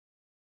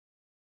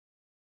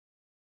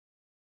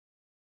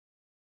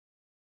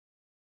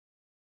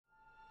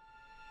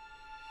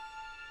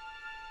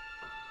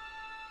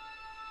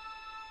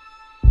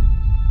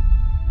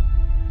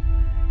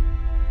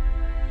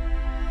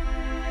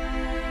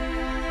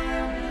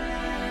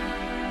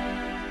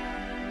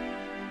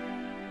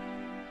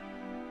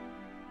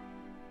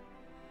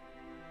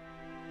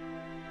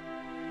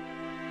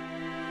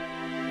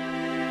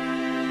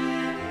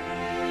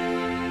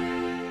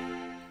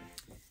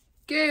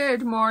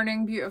Good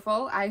morning,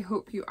 beautiful. I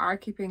hope you are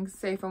keeping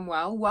safe and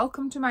well.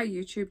 Welcome to my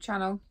YouTube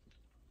channel.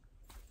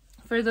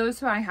 For those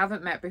who I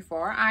haven't met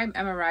before, I'm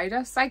Emma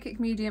Ryder,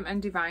 psychic medium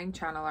and divine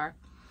channeler.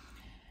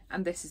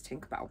 And this is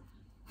Tinkerbell.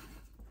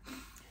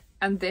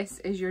 And this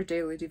is your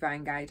daily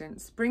divine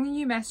guidance, bringing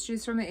you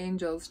messages from the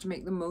angels to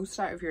make the most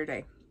out of your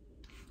day.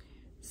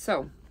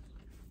 So,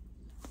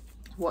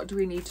 what do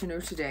we need to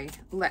know today?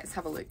 Let's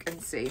have a look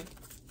and see.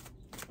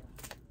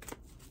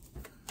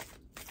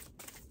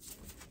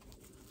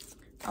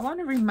 I want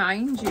to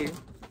remind you,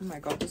 oh my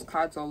god, there's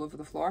cards all over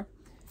the floor.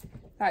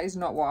 That is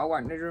not what I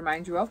wanted to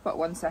remind you of, but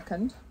 1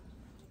 second.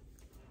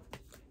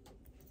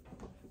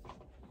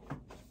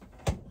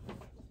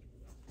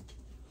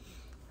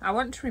 I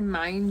want to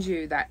remind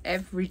you that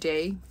every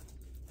day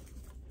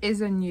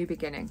is a new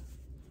beginning.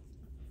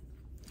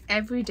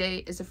 Every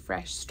day is a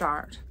fresh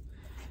start.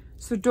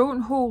 So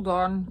don't hold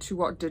on to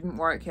what didn't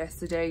work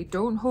yesterday.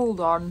 Don't hold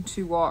on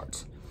to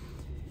what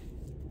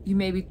you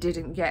maybe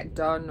didn't get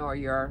done or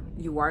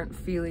you weren't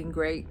feeling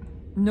great.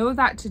 Know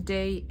that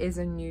today is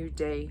a new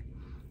day.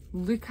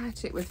 Look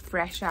at it with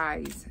fresh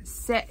eyes.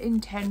 Set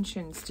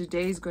intentions.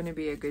 Today's going to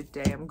be a good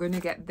day. I'm going to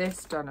get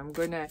this done. I'm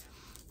going to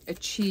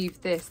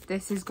achieve this.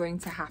 This is going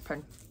to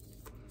happen.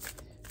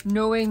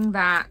 Knowing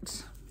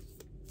that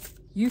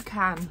you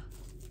can.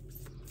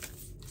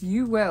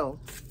 You will.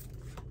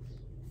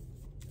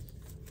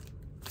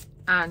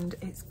 And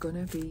it's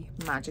going to be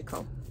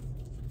magical.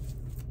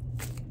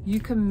 You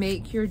can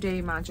make your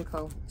day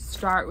magical.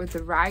 Start with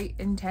the right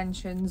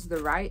intentions, the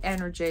right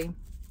energy,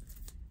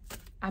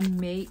 and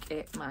make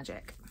it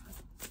magic.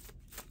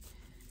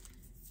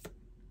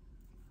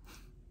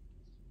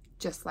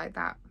 Just like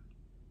that.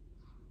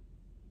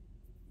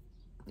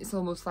 It's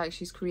almost like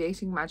she's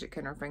creating magic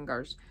in her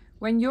fingers.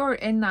 When you're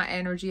in that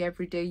energy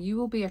every day, you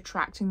will be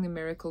attracting the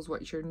miracles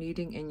which you're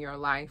needing in your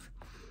life.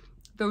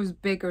 Those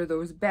bigger,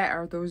 those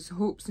better, those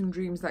hopes and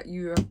dreams that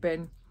you have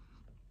been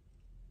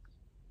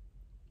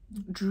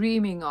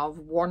dreaming of,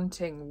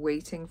 wanting,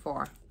 waiting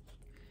for.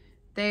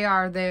 They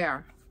are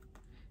there.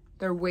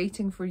 They're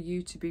waiting for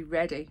you to be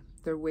ready.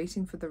 They're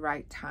waiting for the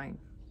right time.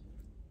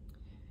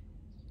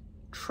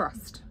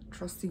 Trust.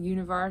 Trust the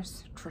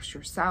universe. Trust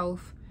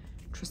yourself.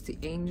 Trust the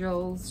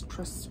angels.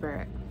 Trust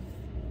spirit.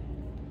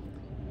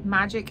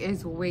 Magic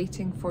is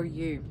waiting for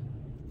you.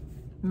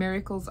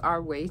 Miracles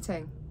are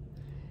waiting.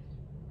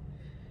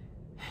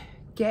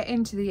 Get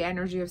into the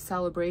energy of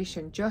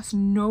celebration, just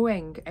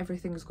knowing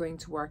everything's going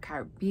to work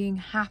out, being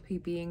happy,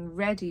 being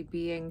ready,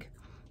 being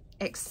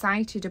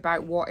excited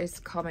about what is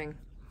coming.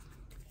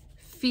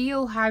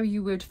 Feel how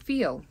you would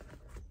feel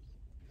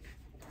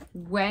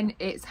when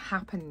it's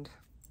happened.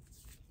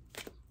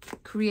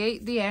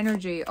 Create the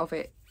energy of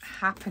it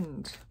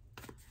happened,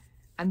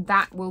 and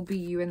that will be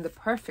you in the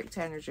perfect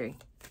energy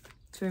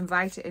to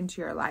invite it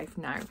into your life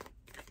now.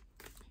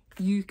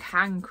 You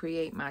can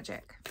create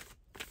magic.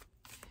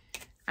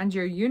 And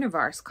your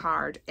universe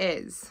card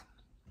is,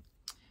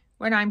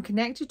 when I'm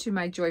connected to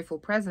my joyful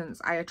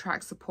presence, I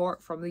attract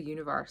support from the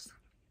universe.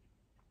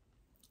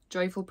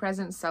 Joyful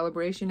presence,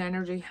 celebration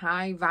energy,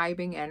 high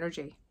vibing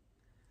energy.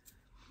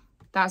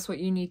 That's what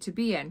you need to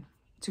be in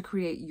to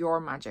create your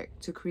magic,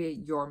 to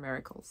create your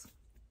miracles.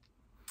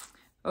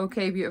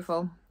 Okay,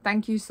 beautiful.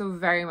 Thank you so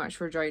very much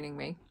for joining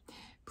me.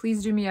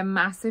 Please do me a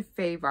massive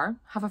favor.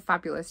 Have a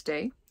fabulous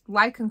day.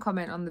 Like and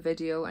comment on the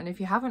video. And if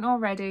you haven't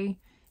already,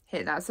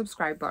 hit that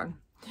subscribe button.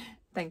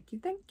 Thank you,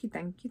 thank you,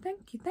 thank you,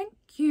 thank you, thank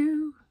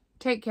you.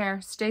 Take care,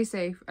 stay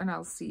safe, and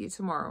I'll see you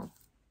tomorrow.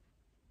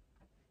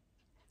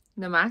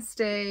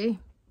 Namaste.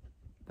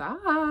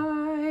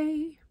 Bye.